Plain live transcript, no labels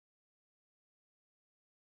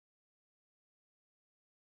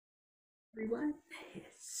Everyone,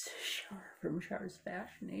 it's Char from Char's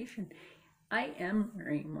Fascination. I am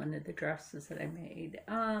wearing one of the dresses that I made.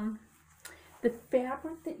 The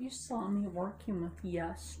fabric that you saw me working with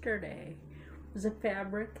yesterday was a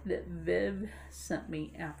fabric that Viv sent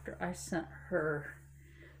me after I sent her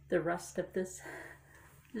the rest of this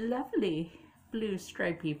lovely blue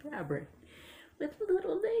stripy fabric with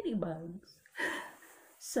little ladybugs.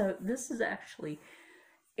 So this is actually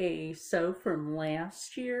a sew from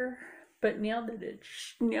last year, but now that it's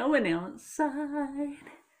snowing outside,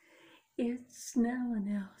 it's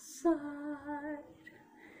snowing outside,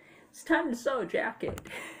 it's time to sew a jacket.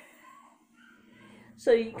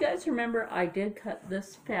 So you guys remember I did cut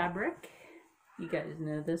this fabric. You guys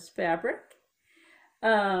know this fabric.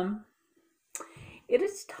 It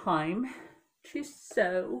is time to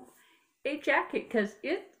sew a jacket because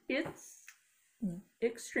it's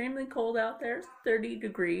extremely cold out there. It's 30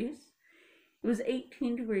 degrees. It was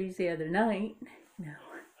 18 degrees the other night. No.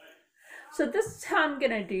 So this is how I'm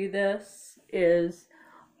going to do this is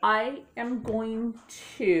I am going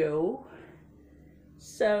to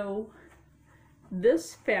sew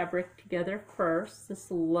this fabric together first,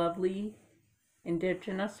 this lovely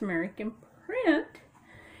Indigenous American print,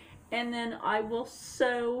 and then I will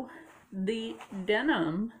sew the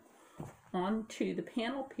denim onto the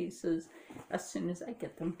panel pieces as soon as I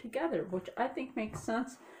get them together, which I think makes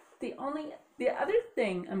sense. The other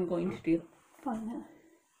thing I'm going to do,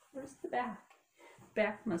 where's the back?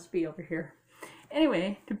 Back must be over here.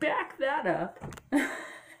 Anyway, to back that up,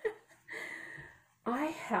 I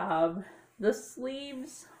have the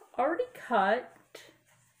sleeves already cut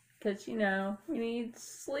because, you know, we need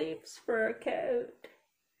sleeves for a coat.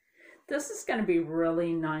 This is going to be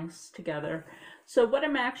really nice together. So what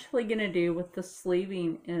I'm actually going to do with the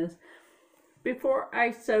sleeving is before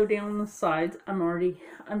I sew down the sides,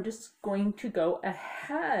 I'm just going to go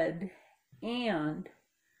ahead and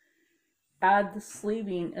add the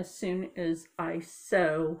sleeving as soon as I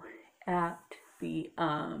sew at the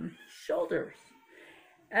shoulders.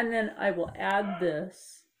 And then I will add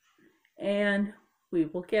this and we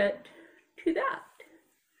will get to that.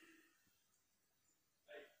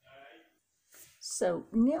 So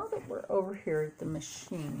now that we're over here at the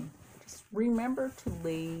machine, just remember to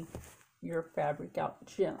lay your fabric out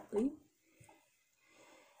gently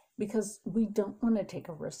because we don't want to take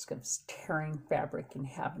a risk of tearing fabric and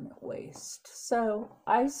having it waste. So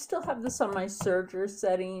I still have this on my serger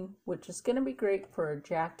setting, which is going to be great for a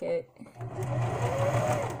jacket.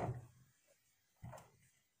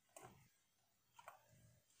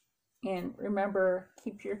 And remember,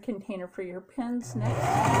 keep your container for your pins next to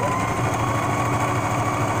you.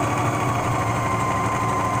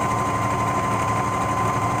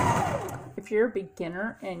 If you're a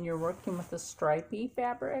beginner and you're working with a stripy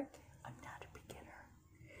fabric, I'm not a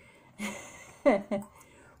beginner.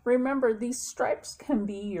 Remember, these stripes can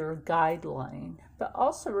be your guideline, but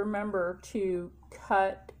also remember to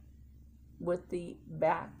cut with the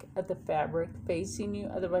back of the fabric facing you,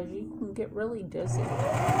 otherwise you can get really dizzy.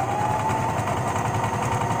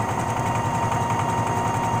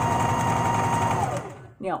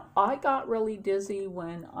 Now, I got really dizzy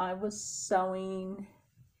when I was sewing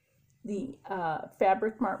the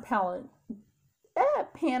Fabric Mart palette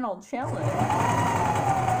panel challenge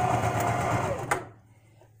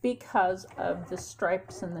because of the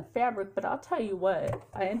stripes in the fabric, but I'll tell you what,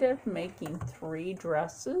 I ended up making 3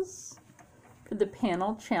 dresses for the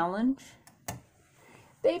panel challenge.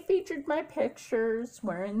 They featured my pictures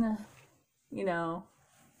wearing the, you know,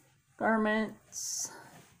 garments,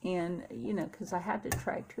 and, you know, because I had to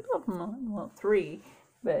try 2 of them on, well, 3,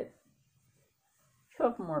 but 2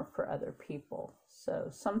 of them were for other people. So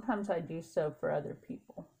sometimes I do sew for other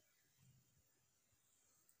people.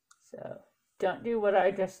 So don't do what I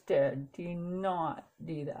just did. Do not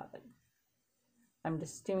do that. I'm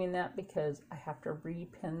just doing that because I have to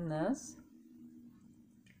repin this.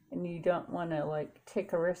 And you don't want to, like,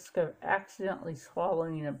 take a risk of accidentally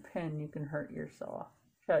swallowing a pin. You can hurt yourself.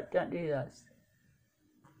 So don't do this.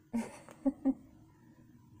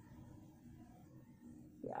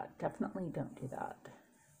 Yeah, definitely don't do that.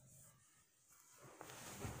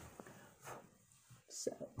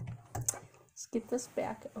 So let's get this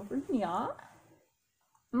back over here.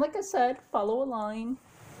 And like I said, follow a line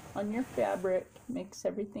on your fabric. Makes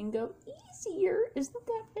everything go easier. Isn't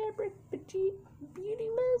that fabric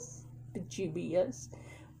beauteous? Bejubious.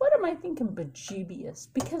 What am I thinking bejubious?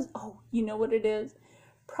 Because, oh, you know what it is?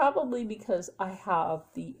 Probably because I have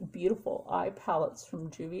the beautiful eye palettes from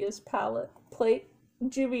Juvia's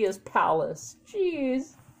Juvia's Palace.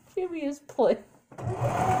 Jeez. Juvia's Plate.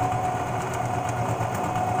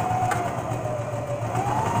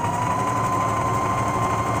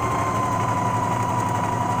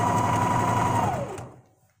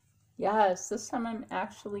 yes, this time I'm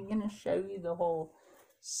actually going to show you the whole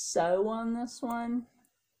sew on this one.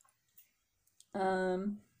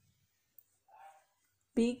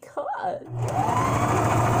 Because of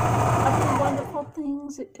the wonderful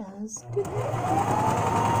things it does to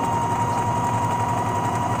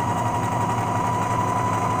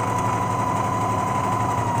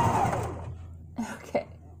Okay,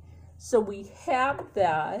 so we have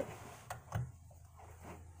that,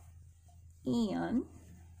 and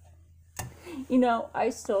you know, I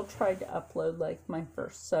still tried to upload like my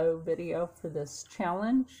first sew video for this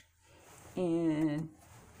challenge, and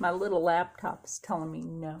my little laptop is telling me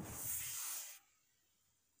no,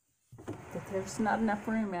 that there's not enough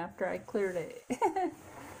room after I cleared it.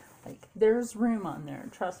 Like, there's room on there,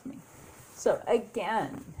 trust me. So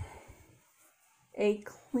again, a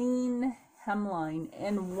clean hemline,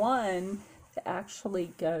 and one that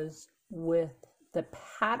actually goes with the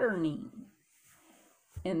patterning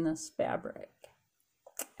in this fabric.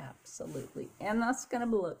 Absolutely. And that's going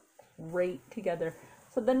to look great together.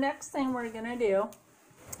 So the next thing we're going to do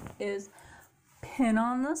is pin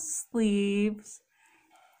on the sleeves,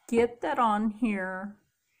 get that on here,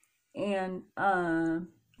 and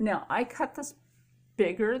now I cut this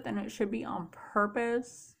bigger than it should be on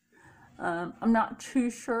purpose. I'm not too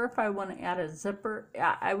sure if I want to add a zipper.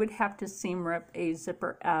 I would have to seam rip a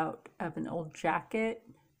zipper out of an old jacket,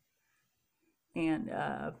 and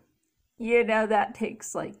you know, that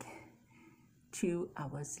takes like 2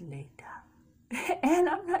 hours later. And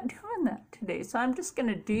I'm not doing that today, so I'm just going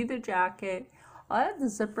to do the jacket. I'll add the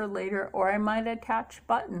zipper later, or I might attach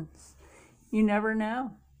buttons. You never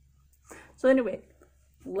know. So anyway,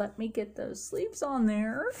 let me get those sleeves on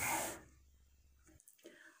there.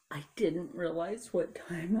 I didn't realize what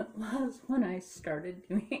time it was when I started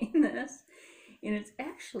doing this, and it's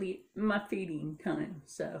actually my feeding time,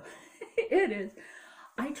 so it is.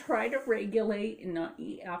 I try to regulate and not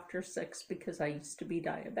eat after 6 because I used to be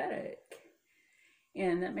diabetic,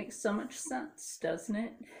 and that makes so much sense, doesn't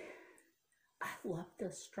it? I love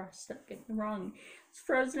this dress, don't get me wrong. It's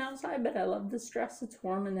frozen outside, but I love this dress. It's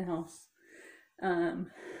warm in the house.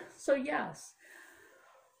 So yes,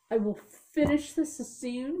 I will finish this as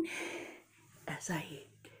soon as I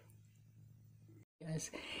eat.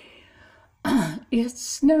 Guys, it's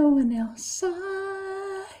snowing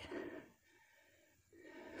outside.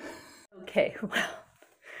 Okay, well,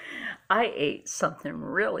 I ate something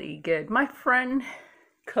really good. My friend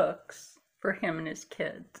cooks for him and his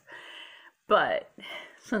kids, but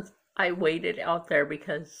since I waited out there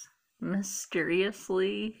because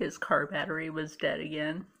mysteriously his car battery was dead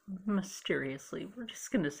again, mysteriously, we're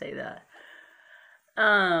just gonna say that.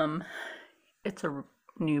 It's a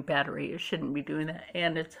new battery, it shouldn't be doing that,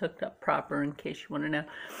 and it's hooked up proper, in case you want to know.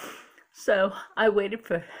 So I waited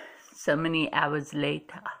for so many hours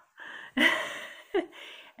later.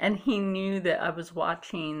 And he knew that I was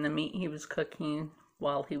watching the meat he was cooking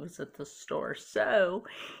while he was at the store, so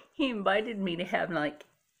he invited me to have, like,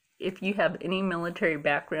 if you have any military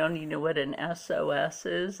background, you know what an SOS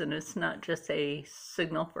is, and it's not just a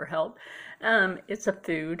signal for help. It's a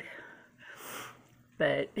food.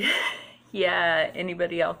 But yeah,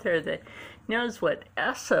 anybody out there that knows what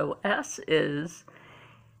SOS is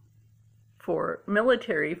for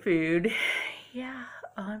military food, yeah,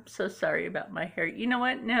 I'm so sorry about my hair. You know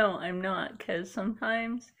what? No, I'm not, because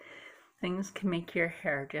sometimes things can make your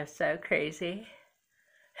hair just so crazy.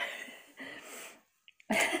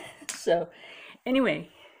 So anyway,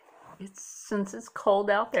 since it's cold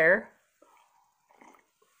out there,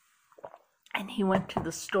 and he went to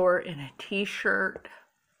the store in a t-shirt,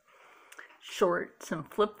 shorts,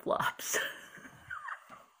 and flip-flops.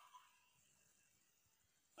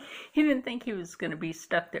 He didn't think he was going to be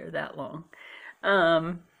stuck there that long.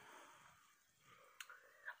 I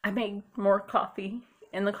made more coffee,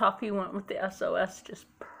 and the coffee went with the SOS just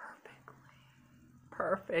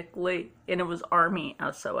perfectly. And it was Army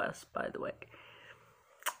SOS, by the way.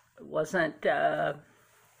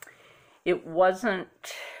 It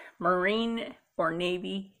wasn't Marine or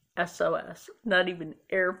Navy SOS, not even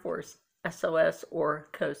Air Force SOS or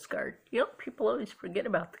Coast Guard. You know, people always forget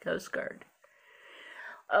about the Coast Guard.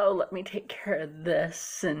 Oh, let me take care of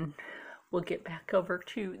this, and we'll get back over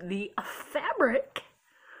to the fabric.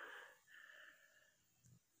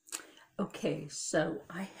 Okay, so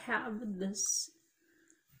I have this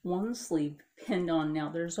one sleeve pinned on. Now,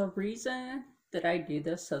 there's a reason that I do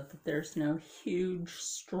this, so that there's no huge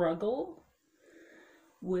struggle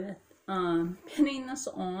with pinning this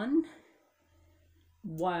on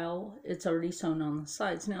while it's already sewn on the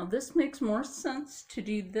sides. Now, this makes more sense to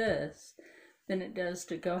do this than it does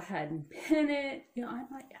to go ahead and pin it. You know, I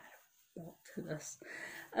might add a belt to this.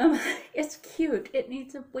 It's cute. It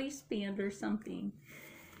needs a waistband or something,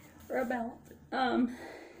 or a belt.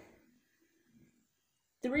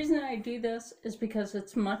 The reason I do this is because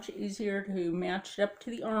it's much easier to match it up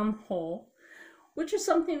to the armhole, which is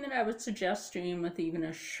something that I would suggest doing with even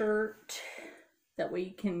a shirt. That way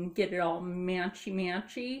you can get it all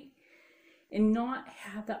matchy-matchy and not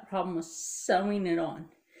have that problem with sewing it on.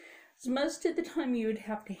 So most of the time you would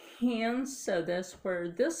have to hand sew this, where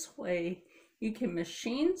this way you can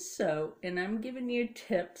machine sew. And I'm giving you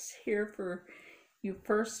tips here for you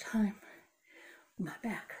first time. My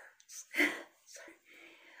back hurts. Sorry.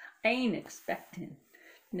 I ain't expecting.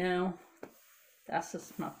 No, that's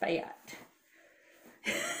just my fat.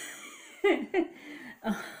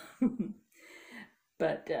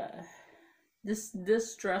 But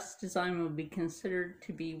this dress design would be considered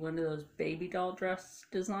to be one of those baby doll dress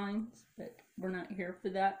designs, but we're not here for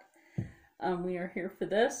that. We are here for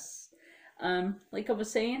this. Like I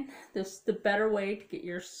was saying, this is the better way to get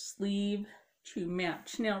your sleeve to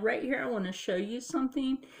match. Now right here I want to show you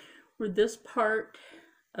something where this part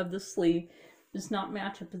of the sleeve does not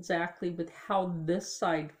match up exactly with how this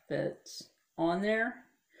side fits on there.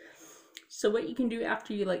 So what you can do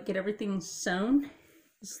after you get everything sewn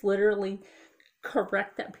is literally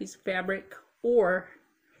correct that piece of fabric or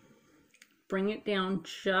bring it down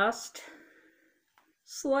just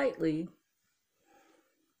slightly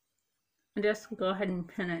and just go ahead and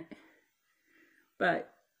pin it.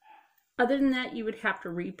 But other than that, you would have to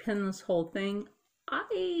repin this whole thing.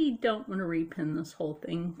 I don't want to repin this whole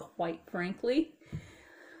thing, quite frankly.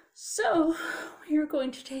 So we are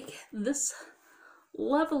going to take this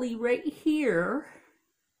lovely right here.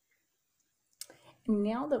 And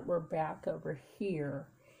now that we're back over here,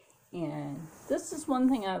 and this is one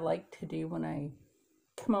thing I like to do when I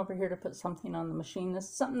come over here to put something on the machine. This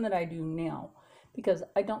is something that I do now because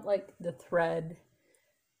I don't like the thread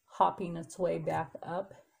hopping its way back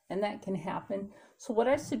up, and that can happen. So what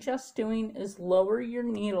I suggest doing is lower your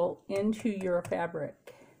needle into your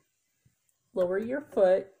fabric. Lower your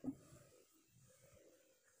foot,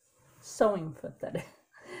 sewing foot that is,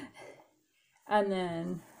 and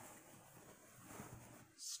then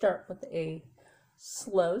start with a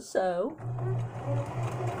slow sew.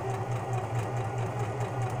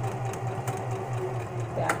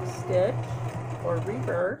 Back stitch or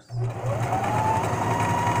reverse.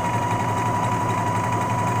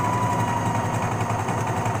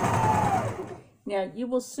 Now you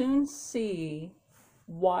will soon see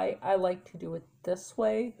why I like to do it this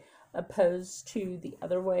way opposed to the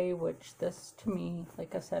other way, which this to me,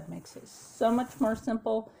 like I said, makes it so much more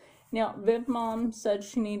simple. Now Viv Mom said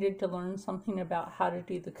she needed to learn something about how to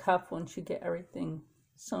do the cuff once you get everything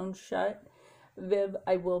sewn shut. Viv,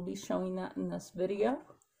 I will be showing that in this video.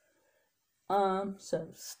 So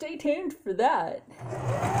stay tuned for that.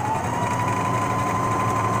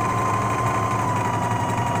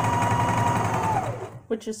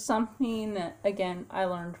 Which is something that, again, I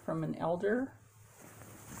learned from an elder.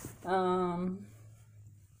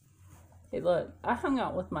 Hey, look, I hung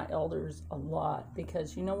out with my elders a lot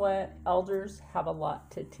because you know what? Elders have a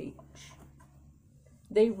lot to teach.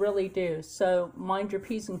 They really do. So mind your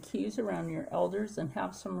P's and Q's around your elders and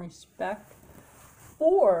have some respect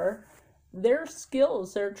for their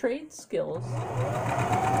skills, their trade skills.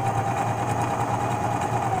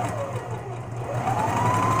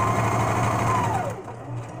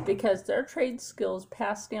 Because their trade skills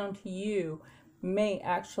passed down to you may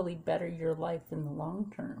actually better your life in the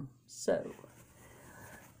long term. So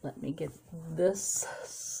let me get this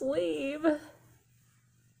sleeve.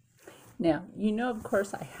 Now, you know, of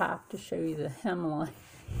course, I have to show you the hemline.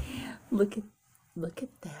 Look at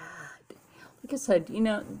that. Like I said, you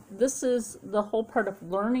know, this is the whole part of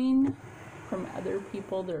learning from other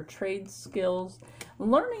people, their trade skills.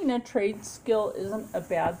 Learning a trade skill isn't a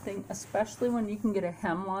bad thing, especially when you can get a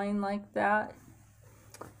hemline like that.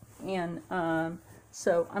 And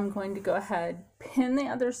so I'm going to go ahead, pin the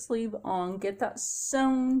other sleeve on, get that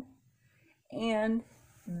sewn, and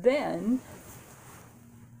then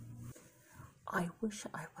I wish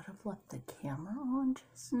I would have left the camera on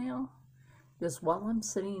just now, because while I'm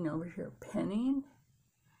sitting over here pinning,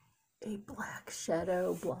 a black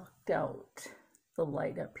shadow blocked out the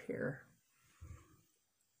light up here.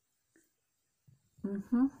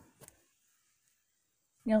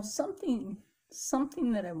 Now something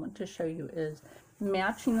that I want to show you is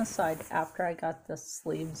matching the side after I got the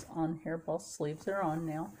sleeves on here. Both sleeves are on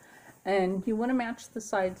now. And you want to match the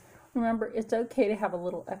sides. Remember, it's okay to have a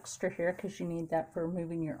little extra here because you need that for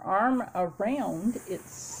moving your arm around. It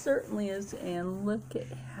certainly is. And look at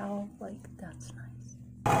how, like, that's nice.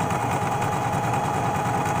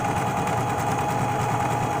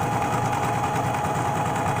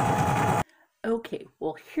 Okay,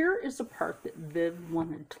 well, here is a part that Viv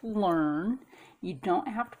wanted to learn. You don't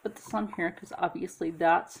have to put this on here because obviously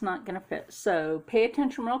that's not going to fit. So pay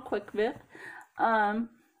attention real quick, Viv. I'm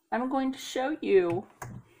going to show you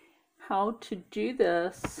how to do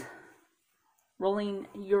this, rolling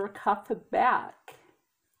your cuff back,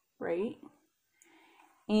 right?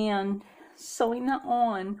 And sewing that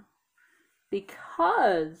on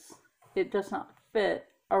because it does not fit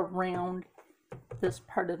around this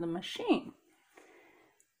part of the machine.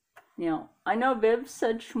 Now, I know Viv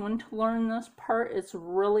said she wanted to learn this part. It's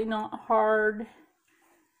really not hard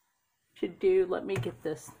to do. Let me get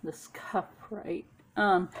this cuff right.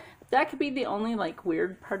 That could be the only like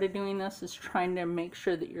weird part of doing this, is trying to make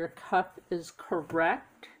sure that your cuff is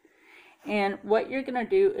correct. And what you're gonna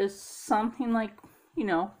do is something like, you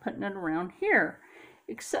know, putting it around here,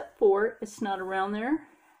 except for it's not around there.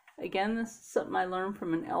 Again, this is something I learned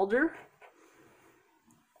from an elder.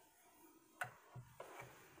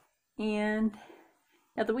 And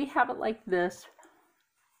now that we have it like this,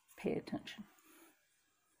 pay attention.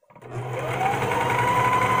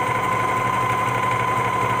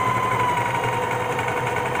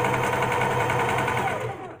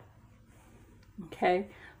 Okay,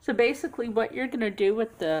 so basically what you're going to do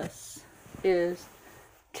with this is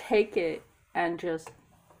take it and just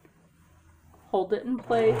hold it in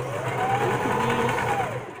place.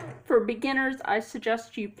 For beginners, I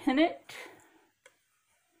suggest you pin it.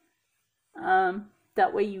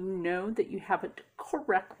 That way you know that you have it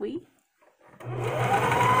correctly.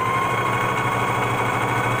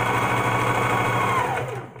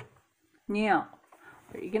 Now,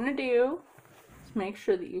 what you're going to do is make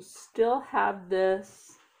sure that you still have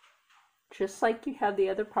this just like you have the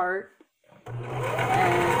other part. And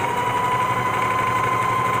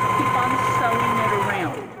keep on sewing it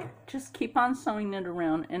around. Just keep on sewing it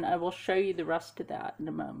around, and I will show you the rest of that in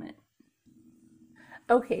a moment.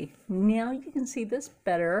 Okay, now you can see this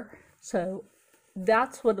better. So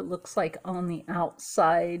that's what it looks like on the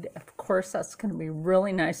outside. Of course, that's going to be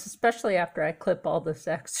really nice, especially after I clip all this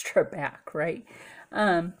extra back, right?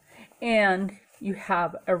 And you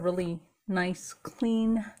have a really nice,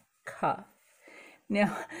 clean cuff.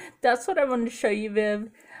 Now, that's what I wanted to show you, Viv.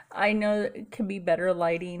 I know that it can be better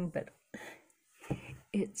lighting, but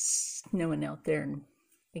it's snowing out there, and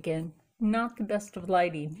again, not the best of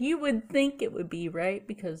lighting. You would think it would be, right?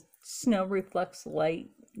 Because snow reflects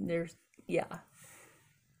light. Yeah.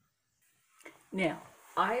 Now,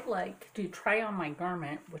 I like to try on my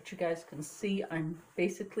garment, which you guys can see I'm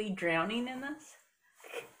basically drowning in this.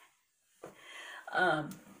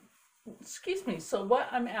 Excuse me. So what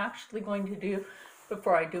I'm actually going to do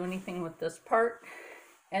before I do anything with this part,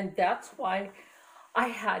 and that's why I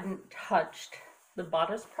hadn't touched the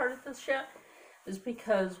bodice part of this yet, is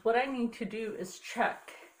because what I need to do is check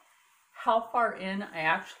how far in I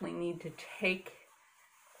actually need to take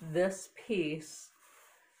this piece,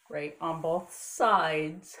 right, on both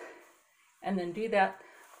sides, and then do that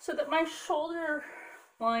so that my shoulder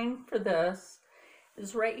line for this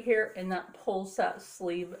is right here, and that pulls that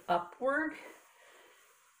sleeve upward.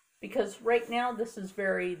 Because right now this is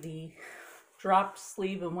very the dropped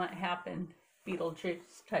sleeve and what happened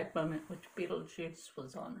Beetlejuice type moment, which Beetlejuice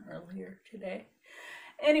was on earlier today.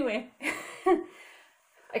 Anyway,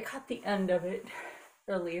 I caught the end of it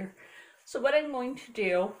earlier. So what I'm going to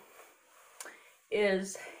do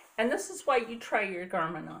is, and this is why you try your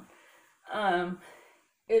garment on,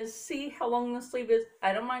 is see how long the sleeve is.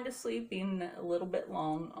 I don't mind a sleeve being a little bit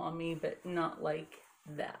long on me, but not like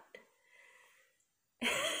that.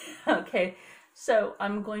 Okay, so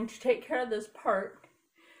I'm going to take care of this part,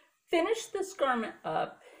 finish this garment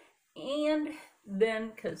up, and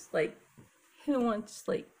then, because like, who wants,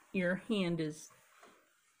 like, your hand is,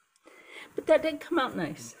 but that did come out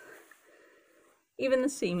nice. Even the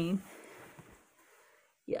seaming.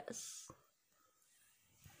 Yes.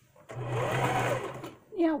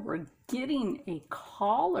 Yeah, we're getting a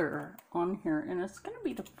collar on here, and it's going to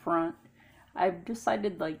be the front. I've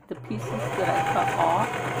decided, like, the pieces that I cut off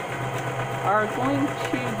are going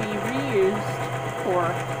to be reused for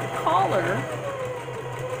the collar,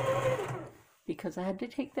 because I had to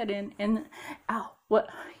take that in. And ow, what,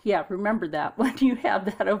 yeah, remember that when you have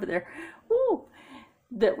that over there, woo,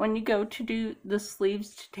 that when you go to do the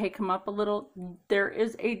sleeves to take them up a little, there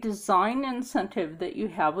is a design incentive that you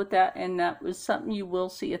have with that, and that was something you will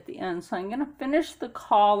see at the end. So I'm going to finish the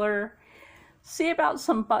collar, see about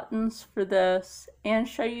some buttons for this, and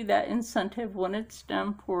show you that incentive when it's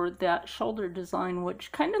done for that shoulder design,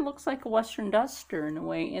 which kind of looks like a Western duster in a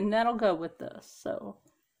way, and that'll go with this. So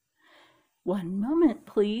one moment,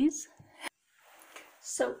 please.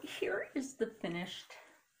 So here is the finished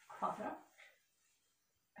product.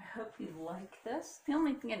 I hope you like this. The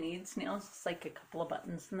only thing it needs now is just like a couple of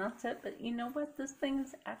buttons and that's it. But you know what? This thing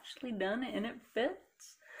is actually done and it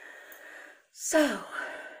fits. So,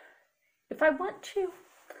 if I want to,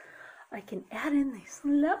 I can add in these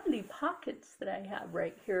lovely pockets that I have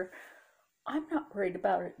right here. I'm not worried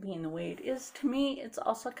about it being the way it is. To me, it's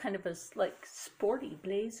also kind of a like sporty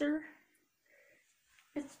blazer.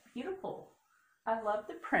 It's beautiful. I love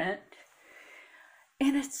the print.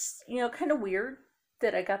 And it's, you know, kind of weird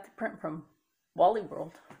that I got the print from Wally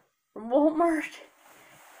World, from Walmart.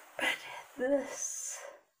 But this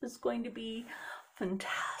is going to be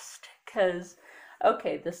fantastic because,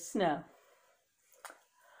 okay, the snow.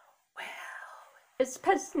 Wow. It's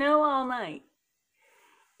supposed to snow all night.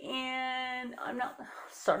 And I'm not,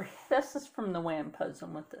 sorry, this is from the way I'm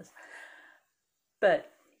posing with this.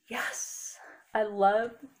 But yes, I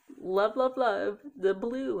love the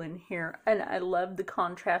blue in here. And I love the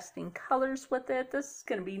contrasting colors with it. This is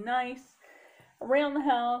going to be nice around the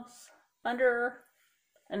house, under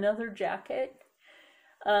another jacket.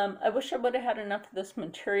 I wish I would have had enough of this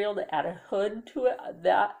material to add a hood to it.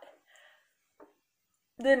 That,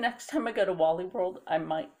 the next time I go to Wally World, I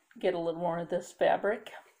might get a little more of this fabric.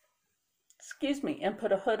 Excuse me, and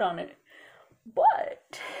put a hood on it.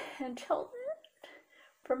 But until then,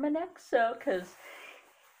 for my next sew, because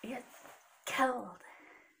it's cold,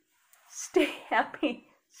 stay happy,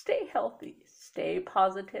 stay healthy, stay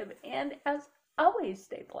positive, and as always,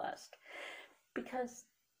 stay blessed. Because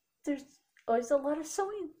there's always a lot of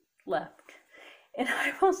sewing left. And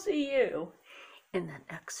I will see you in the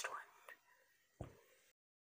next one.